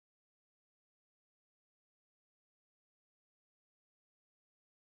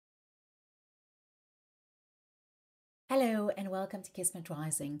Hello and welcome to Kismet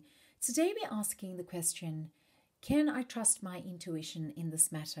Rising. Today we're asking the question, can I trust my intuition in this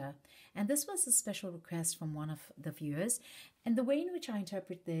matter? And this was a special request from one of the viewers. And the way in which I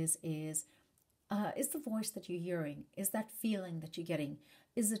interpret this is the voice that you're hearing, is that feeling that you're getting,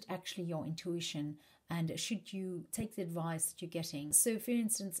 is it actually your intuition? And should you take the advice that you're getting? So for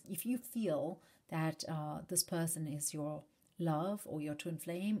instance, if you feel that this person is your love or your twin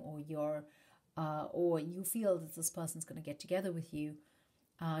flame or you feel that this person's going to get together with you,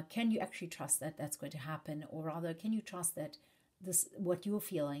 can you actually trust that that's going to happen? Or rather, can you trust that what you're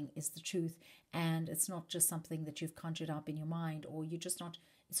feeling is the truth and it's not just something that you've conjured up in your mind, or it's not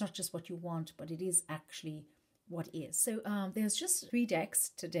just what you want, but it is actually what is. So there's just 3 decks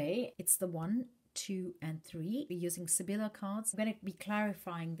today. It's the 1, 2, and 3. We're using Sibilla cards. I'm going to be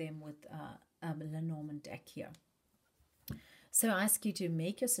clarifying them with a Lenormand deck here. So I ask you to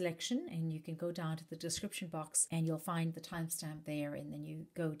make your selection, and you can go down to the description box and you'll find the timestamp there, and then you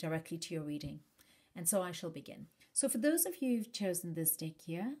go directly to your reading. And so I shall begin. So for those of you who've chosen this deck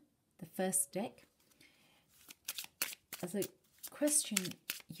here, the first deck, the question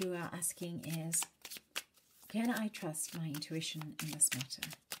you are asking is, can I trust my intuition in this matter?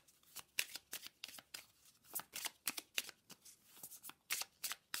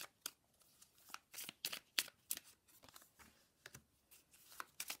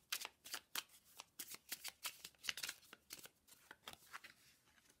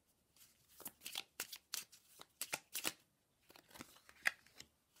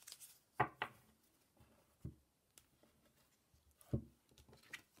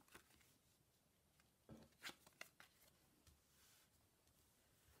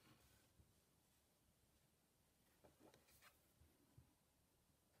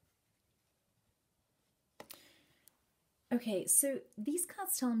 Okay, so these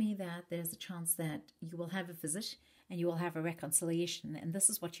cards tell me that there's a chance that you will have a visit and you will have a reconciliation, and this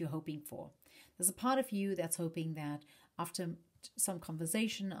is what you're hoping for. There's a part of you that's hoping that after some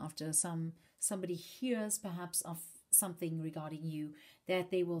conversation, after somebody hears perhaps of something regarding you,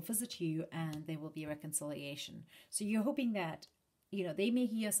 that they will visit you and there will be a reconciliation. So you're hoping that, they may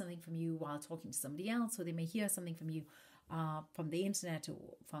hear something from you while talking to somebody else, or they may hear something from you from the internet,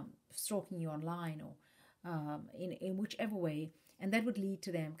 or from stalking you online, or in whichever way, and that would lead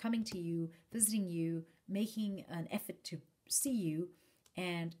to them coming to you, visiting you, making an effort to see you,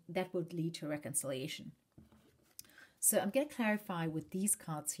 and that would lead to a reconciliation. So I'm going to clarify with these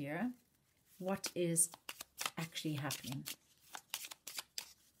cards here what is actually happening.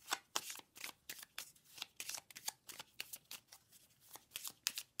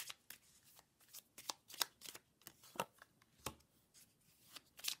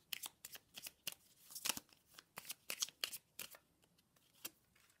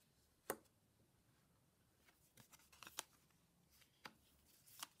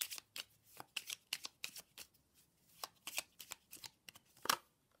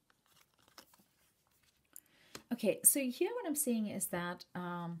 Okay, so here what I'm seeing is that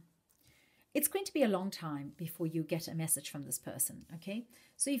it's going to be a long time before you get a message from this person, okay?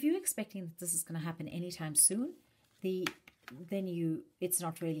 So if you're expecting that this is going to happen anytime soon, it's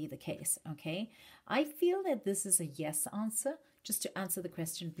not really the case, okay? I feel that this is a yes answer, just to answer the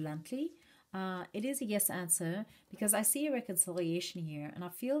question bluntly. It is a yes answer because I see a reconciliation here, and I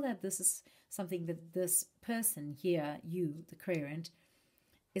feel that this is something that this person here, you, the querent,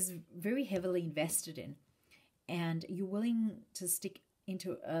 is very heavily invested in. And you're willing to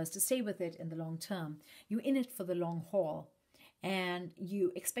stay with it in the long term. You're in it for the long haul, and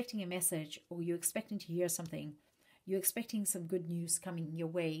you're expecting a message, or you're expecting to hear something. You're expecting some good news coming your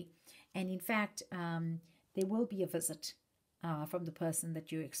way, and in fact, there will be a visit from the person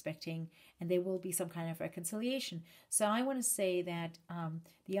that you're expecting, and there will be some kind of reconciliation. So I want to say that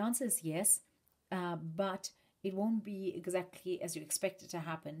the answer is yes, but it won't be exactly as you expect it to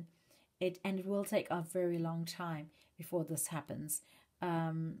happen. And it will take a very long time before this happens.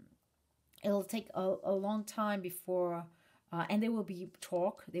 It'll take a long time before, and there will be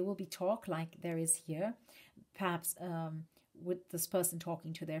talk. There will be talk like there is here, perhaps with this person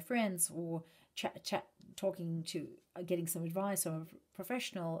talking to their friends, or talking to getting some advice from a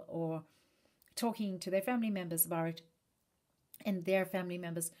professional, or talking to their family members about it, and their family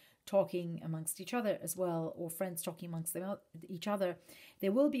members talking amongst each other as well, or friends talking amongst each other.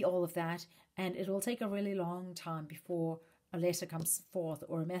 There will be all of that, and it will take a really long time before a letter comes forth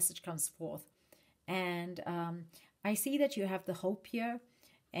or a message comes forth. And I see that you have the hope here,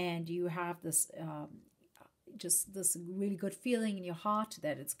 and you have this just this really good feeling in your heart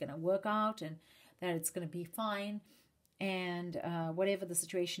that it's going to work out and that it's going to be fine. And whatever the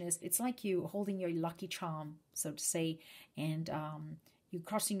situation is, it's like you holding your lucky charm, so to say, and you're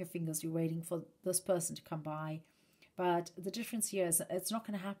crossing your fingers, you're waiting for this person to come by. But the difference here is it's not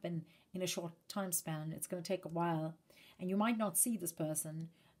going to happen in a short time span. It's going to take a while, and you might not see this person.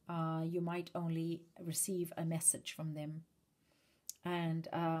 You might only receive a message from them, and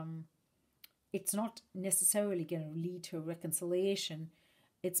it's not necessarily going to lead to a reconciliation.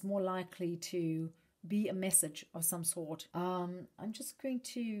 It's more likely to be a message of some sort. I'm just going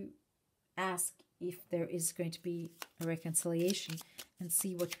to ask if there is going to be a reconciliation and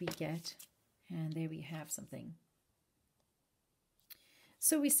see what we get. And there we have something.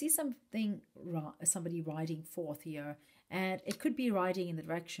 So we see somebody riding forth here, and it could be riding in the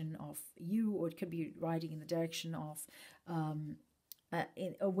direction of you, or it could be riding in the direction of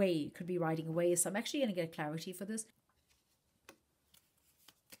away. It could be riding away. So I'm actually going to get clarity for this.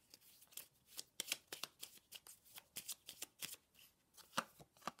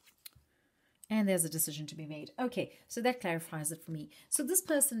 And there's a decision to be made. Okay, so that clarifies it for me. So this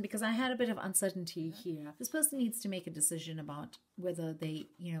person, because I had a bit of uncertainty here, this person needs to make a decision about whether they,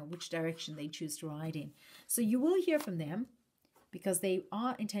 which direction they choose to ride in. So you will hear from them because they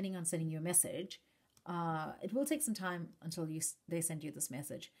are intending on sending you a message. It will take some time until they send you this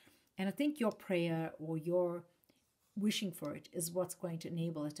message. And I think your prayer or your wishing for it is what's going to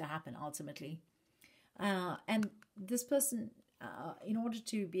enable it to happen ultimately. And this person, in order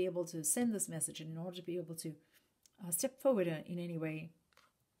to be able to send this message and in order to be able to step forward in any way,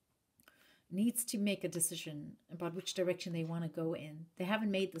 needs to make a decision about which direction they want to go in. They haven't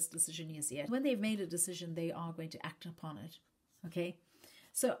made this decision yet. When they've made a decision, they are going to act upon it. Okay?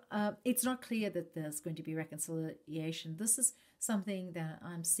 So it's not clear that there's going to be reconciliation. This is something that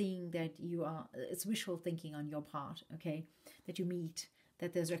I'm seeing that it's wishful thinking on your part, okay? That you meet,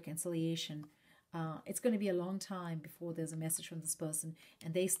 that there's reconciliation. It's going to be a long time before there's a message from this person,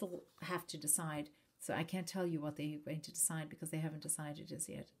 and they still have to decide. So I can't tell you what they're going to decide because they haven't decided as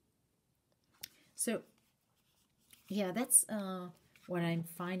yet. So, yeah, that's what I'm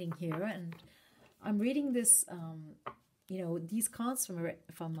finding here. And I'm reading this, these cards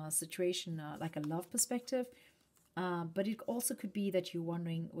from a situation like a love perspective. But it also could be that you're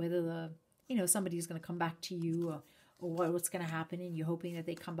wondering whether somebody is going to come back to you, or what's going to happen, and you're hoping that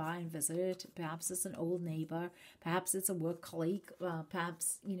they come by and visit. Perhaps it's an old neighbor, perhaps it's a work colleague,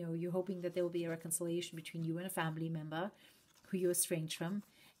 perhaps you're hoping that there will be a reconciliation between you and a family member who you're estranged from.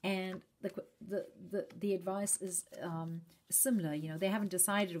 And the advice is similar. They haven't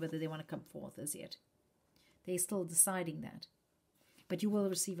decided whether they want to come forth as yet. They're still deciding that, but you will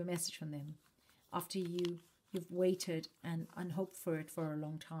receive a message from them after you've waited and hoped for it for a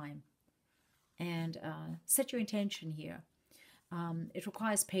long time. And set your intention here. It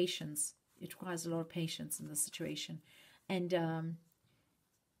requires patience. It requires a lot of patience in this situation. And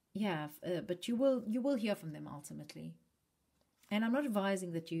but you will hear from them ultimately. And I'm not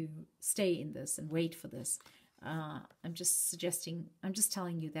advising that you stay in this and wait for this. I'm just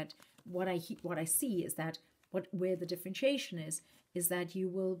telling you that what I see is that where the differentiation is that you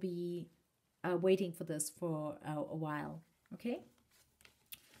will be waiting for this for a while. Okay.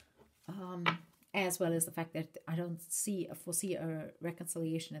 As well as the fact that I don't foresee a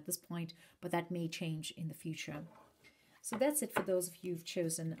reconciliation at this point, but that may change in the future. So that's it for those of you who've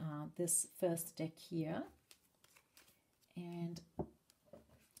chosen this first deck here. And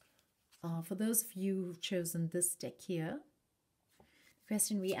for those of you who've chosen this deck here, the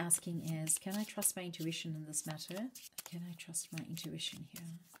question we're asking is, can I trust my intuition in this matter? Can I trust my intuition here?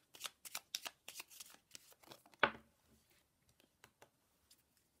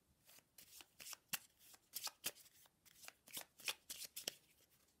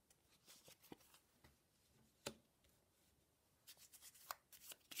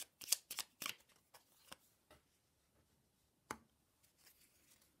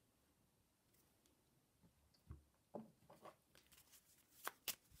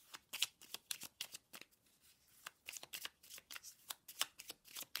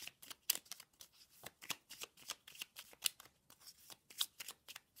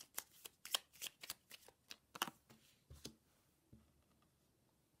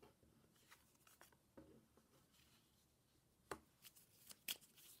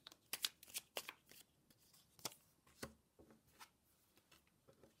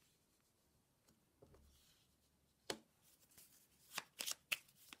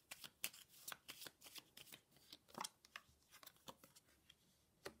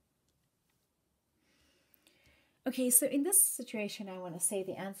 Okay, so in this situation, I want to say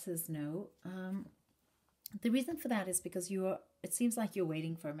the answer is no. The reason for that is because it seems like you're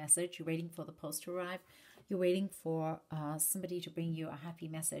waiting for a message. You're waiting for the post to arrive. You're waiting for somebody to bring you a happy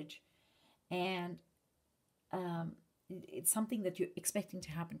message, and it's something that you're expecting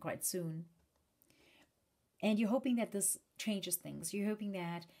to happen quite soon. And you're hoping that this changes things. You're hoping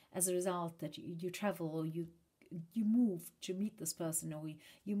that as a result that you travel, or you move to meet this person, or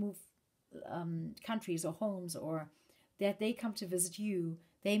you move countries or homes, or that they come to visit you.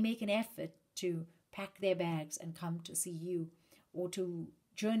 They make an effort to pack their bags and come to see you, or to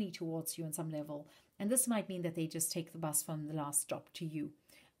journey towards you on some level. And this might mean that they just take the bus from the last stop to you.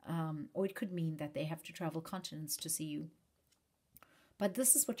 Or it could mean that they have to travel continents to see you. But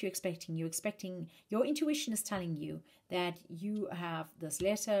this is what you're expecting. You're expecting, your intuition is telling you that you have this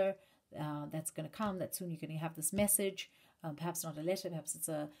letter that's going to come, that soon you're going to have this message. Perhaps not a letter, perhaps it's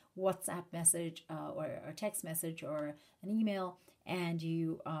a WhatsApp message or a text message or an email, and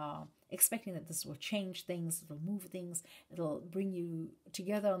you are expecting that this will change things, it'll move things, it'll bring you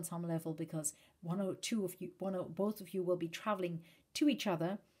together on some level, because both of you will be traveling to each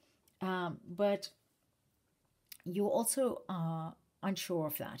other, but you also are unsure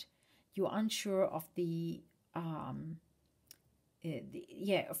of that. You're unsure of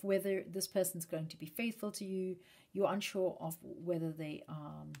of whether this person's going to be faithful to you. You're unsure of whether they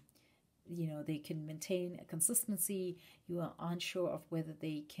they can maintain a consistency. You are unsure of whether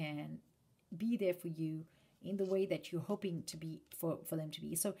they can be there for you in the way that you're hoping to be for them to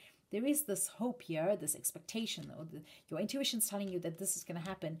be. So there is this hope here, this expectation, or your intuition's telling you that this is going to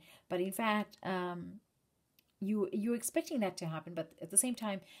happen, but in fact you're expecting that to happen. But at the same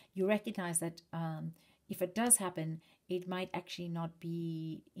time, you recognize that if it does happen, it might actually not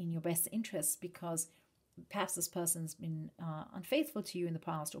be in your best interest, because perhaps this person's been unfaithful to you in the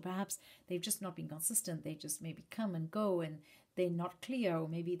past, or perhaps they've just not been consistent. They just maybe come and go, and they're not clear, or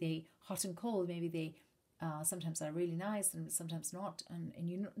maybe they hot and cold. Maybe they sometimes are really nice and sometimes not, and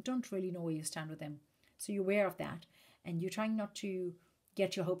you don't really know where you stand with them. So you're aware of that, and you're trying not to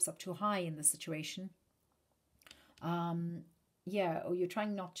get your hopes up too high in this situation. Or you're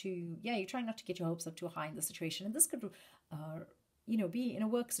trying not to get your hopes up too high in the situation. And this could be in a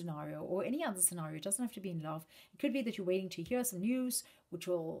work scenario or any other scenario. It doesn't have to be in love. It could be that you're waiting to hear some news which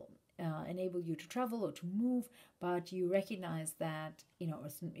will enable you to travel or to move, but you recognize that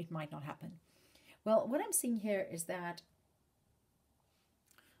it might not happen. Well, what I'm seeing here is that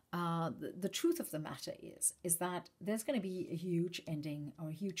the truth of the matter is that there's going to be a huge ending or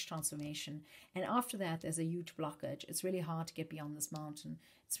a huge transformation, and after that there's a huge blockage. It's really hard to get beyond this mountain.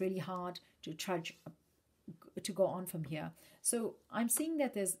 It's really hard to go on from here. So I'm seeing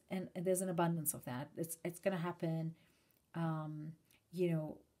that there's an abundance of that. It's going to happen,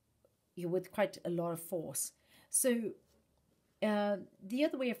 with quite a lot of force. So the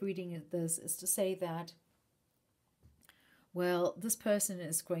other way of reading this is to say that, well, this person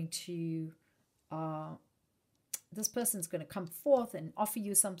is going to come forth and offer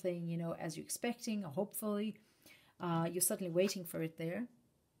you something, as you're expecting, or hopefully. You're certainly waiting for it there.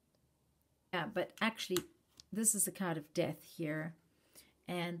 Yeah, but actually, this is a card of death here.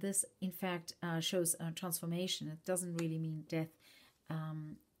 And this, in fact, shows a transformation. It doesn't really mean death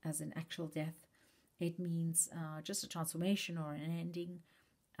as an actual death. It means just a transformation or an ending.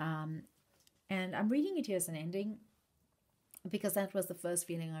 And I'm reading it here as an ending, because that was the first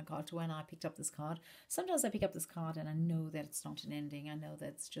feeling I got when I picked up this card. Sometimes I pick up this card and I know that it's not an ending. I know that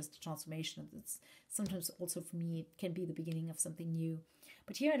it's just a transformation. It's sometimes also, for me, it can be the beginning of something new.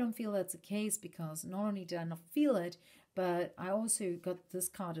 But here I don't feel that's the case, because not only did I not feel it, but I also got this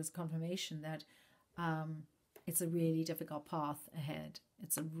card as confirmation that it's a really difficult path ahead.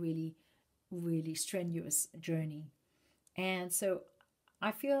 It's a really, really strenuous journey. And so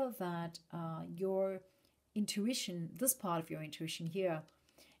I feel that your intuition, this part of your intuition here,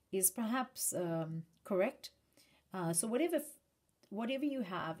 is perhaps correct. So whatever you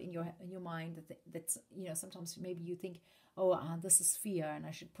have in your mind that's sometimes maybe you think, oh, this is fear and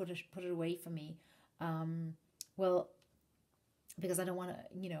I should put it away from me. Well, because I don't want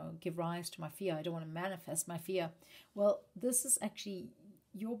to give rise to my fear. I don't want to manifest my fear. Well, this is actually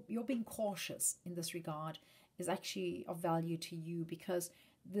you're being cautious in this regard is actually of value to you, because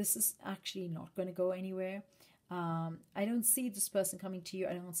this is actually not going to go anywhere. I don't see this person coming to you.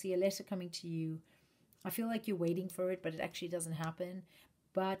 I don't see a letter coming to you. I feel like you're waiting for it, but it actually doesn't happen.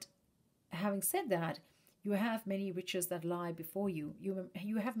 But having said that, you have many riches that lie before you.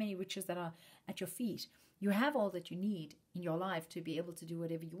 You have many riches that are at your feet. You have all that you need in your life to be able to do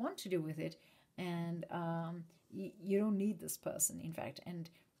whatever you want to do with it. And you don't need this person, in fact. And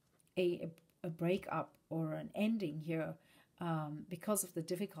a breakup or an ending here, because of the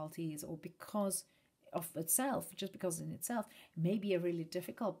difficulties or because of itself, just because in itself, may be a really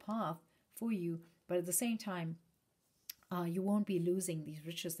difficult path for you, but at the same time, you won't be losing these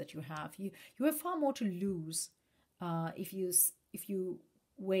riches that you have. You have far more to lose if you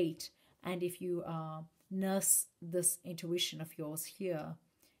wait, and if you nurse this intuition of yours here,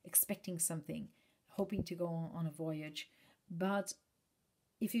 expecting something, hoping to go on a voyage. But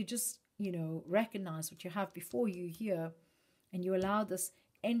if you just, recognize what you have before you here, and you allow this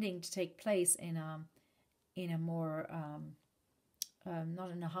ending to take place in a more not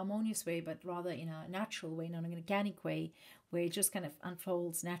in a harmonious way, but rather in a natural way, not an organic way, where it just kind of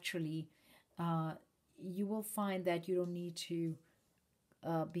unfolds naturally, you will find that you don't need to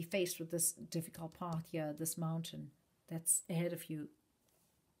be faced with this difficult path here, this mountain that's ahead of you.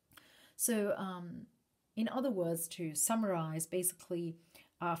 So, in other words, to summarize, basically,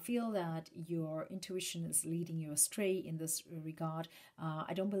 feel that your intuition is leading you astray in this regard.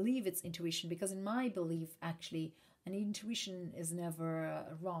 I don't believe it's intuition, because in my belief, actually, an intuition is never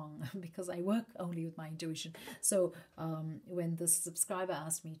wrong, because I work only with my intuition. So when this subscriber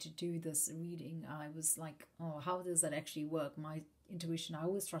asked me to do this reading, I was like, oh, how does that actually work? My intuition, I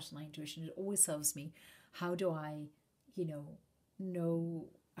always trust my intuition. It always serves me. How do I, know,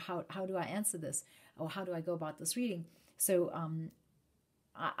 how do I answer this? Or how do I go about this reading? So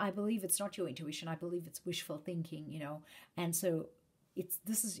I believe it's not your intuition. I believe it's wishful thinking, and so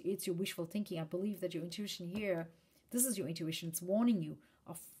it's your wishful thinking. I believe that your intuition here, this is your intuition. It's warning you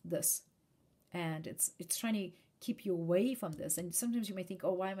of this, and it's trying to keep you away from this. And sometimes you may think,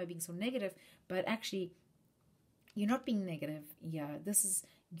 oh, why am I being so negative? But actually, you're not being negative. Yeah,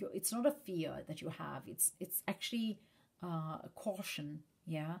 it's not a fear that you have. It's actually a caution.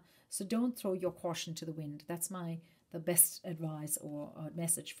 Yeah, so don't throw your caution to the wind. That's the best advice or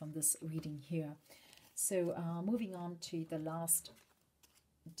message from this reading here. So moving on to the last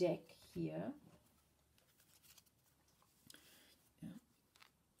deck here.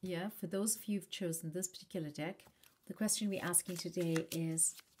 Yeah, for those of you who've chosen this particular deck, the question we're asking today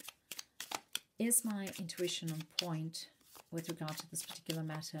is my intuition on point with regard to this particular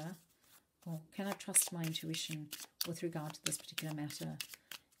matter? Or can I trust my intuition with regard to this particular matter?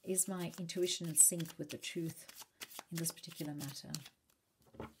 Is my intuition in sync with the truth in this particular matter?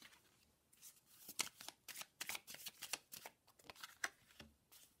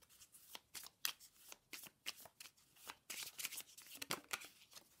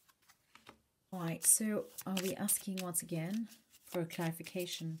 All right, so are we asking once again for a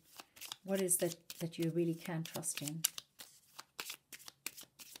clarification? What is that you really can trust in?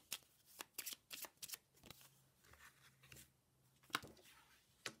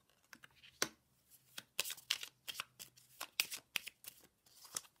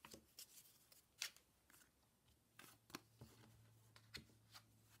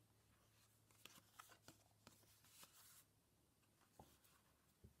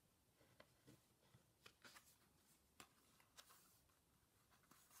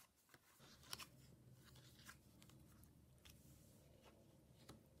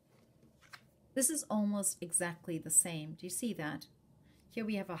 This is almost exactly the same. Do you see that? Here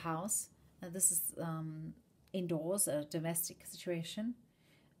we have a house. This is indoors, a domestic situation.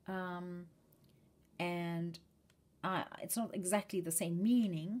 And it's not exactly the same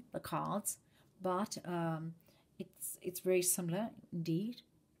meaning, the cards, but it's very similar indeed.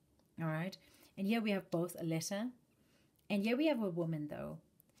 All right. And here we have both a letter. And here we have a woman, though.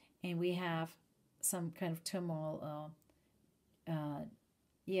 And we have some kind of turmoil.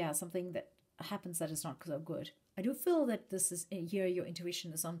 Something that happens that is not so good. I do feel that this is here your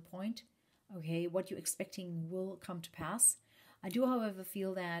intuition is on point. Okay, what you're expecting will come to pass. I do, however,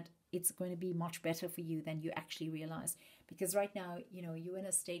 feel that it's going to be much better for you than you actually realize, because right now, you're in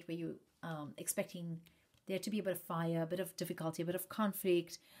a state where you're expecting there to be a bit of fire, a bit of difficulty, a bit of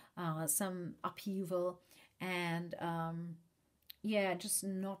conflict, some upheaval, and you're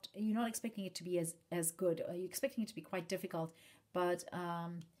not expecting it to be as good. You're expecting it to be quite difficult, but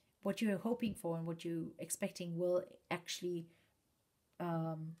what you're hoping for and what you're expecting will actually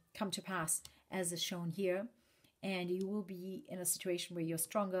come to pass, as is shown here. And you will be in a situation where you're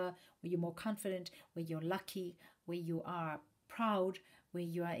stronger, where you're more confident, where you're lucky, where you are proud, where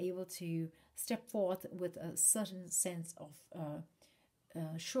you are able to step forth with a certain sense of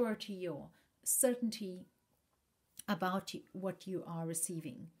surety or certainty about what you are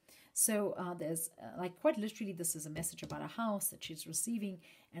receiving. So there's quite literally, this is a message about a house that she's receiving,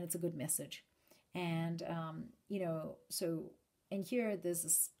 and it's a good message. And and here there's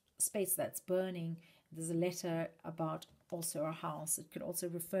a space that's burning. There's a letter about also a house. It could also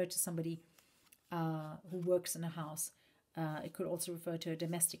refer to somebody who works in a house. It could also refer to a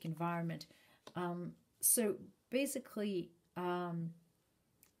domestic environment. So basically,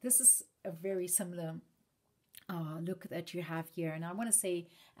 this is a very similar look that you have here. And I want to say,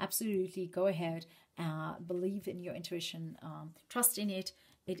 absolutely go ahead, believe in your intuition, trust in it.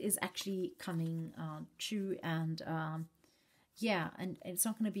 It is actually coming true, and yeah, and it's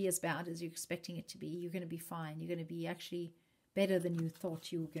not going to be as bad as you're expecting it to be. You're going to be fine. You're going to be actually better than you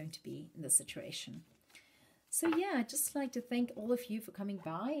thought you were going to be in this situation. So yeah, I'd just like to thank all of you for coming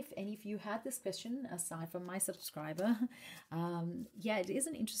by. If any of you had this question, aside from my subscriber, yeah, it is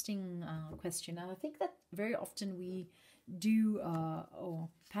an interesting question. And I think that very often we do, or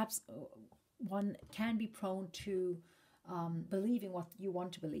perhaps one can be prone to believing what you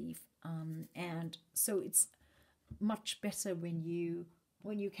want to believe. And so it's much better when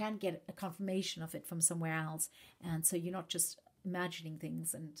you can get a confirmation of it from somewhere else. And so you're not just imagining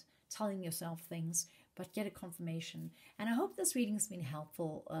things and telling yourself things, but get a confirmation. And I hope this reading's been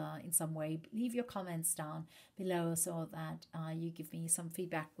helpful in some way. Leave your comments down below so that you give me some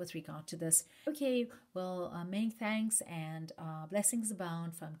feedback with regard to this. Okay, well, many thanks, and blessings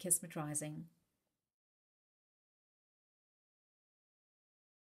abound from Kismet Rising.